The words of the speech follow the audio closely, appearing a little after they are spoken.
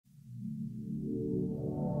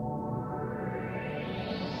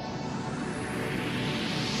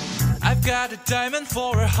I've got a diamond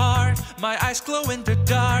for a heart, my eyes glow in the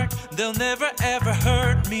dark, they'll never ever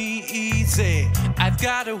hurt me easy. I've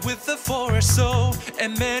got a wither for a soul,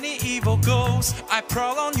 and many evil ghosts. I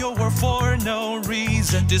prowl on your world for no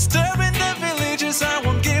reason. Disturbing the villages, I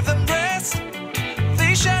won't give them rest.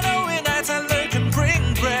 These shadowy nights I lurk and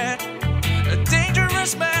bring bread. A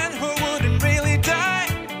dangerous man who wouldn't really die.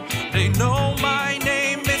 They know my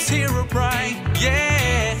name, it's Herobrine,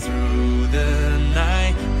 yeah. Through the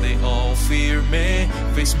night, they all fear me.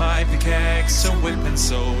 Face my pickaxe, a weapon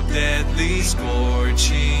so deadly.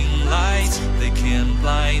 Scorching lights, they can't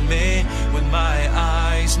blind me. With my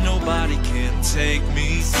eyes, nobody can take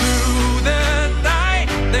me. Through the night,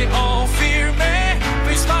 they all fear me.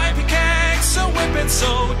 Face my pickaxe, a weapon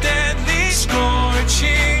so deadly.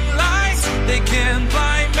 Scorching lights, they can't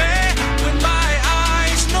blind me. With my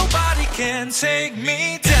eyes, nobody can take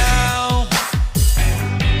me down.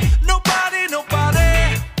 Nobody,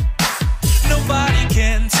 nobody, nobody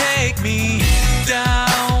can take me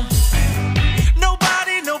down.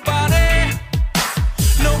 Nobody, nobody,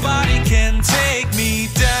 nobody can take me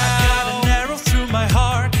down. I got an arrow through my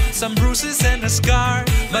heart, some bruises and a scar.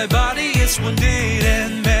 My body is wounded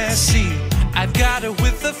and messy. I've got a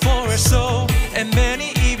wither for a soul, and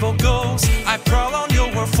many evil ghosts. I prowl on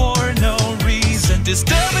your world for no reason.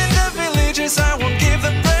 Disturbing the villages, I won't give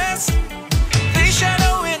them rest. These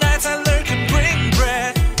shadowy nights I lurk and bring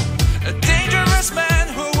bread. A dangerous man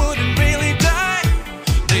who wouldn't really die.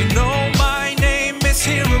 They know my name is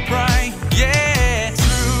Herobrine, yeah.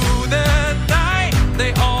 Through the night,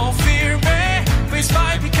 they all fear me. Face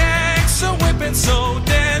my pickaxe, a weapon so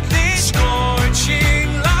deadly. Scorching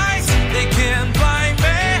lights, they can't blind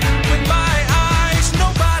me. With my eyes,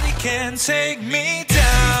 nobody can take me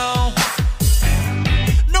down.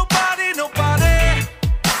 Nobody, nobody,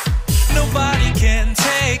 nobody can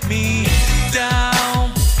take me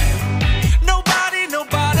down. Nobody,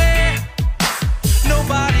 nobody,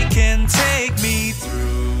 nobody can take me.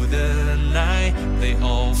 Through the night, they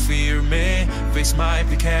all fear me. Face my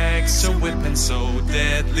pickaxe, a weapon so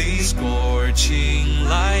deadly. Scorching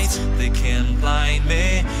lights, they can't blind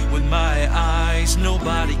me. With my eyes,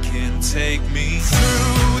 nobody can take me.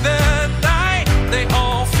 Through the night, they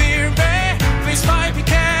all fear me.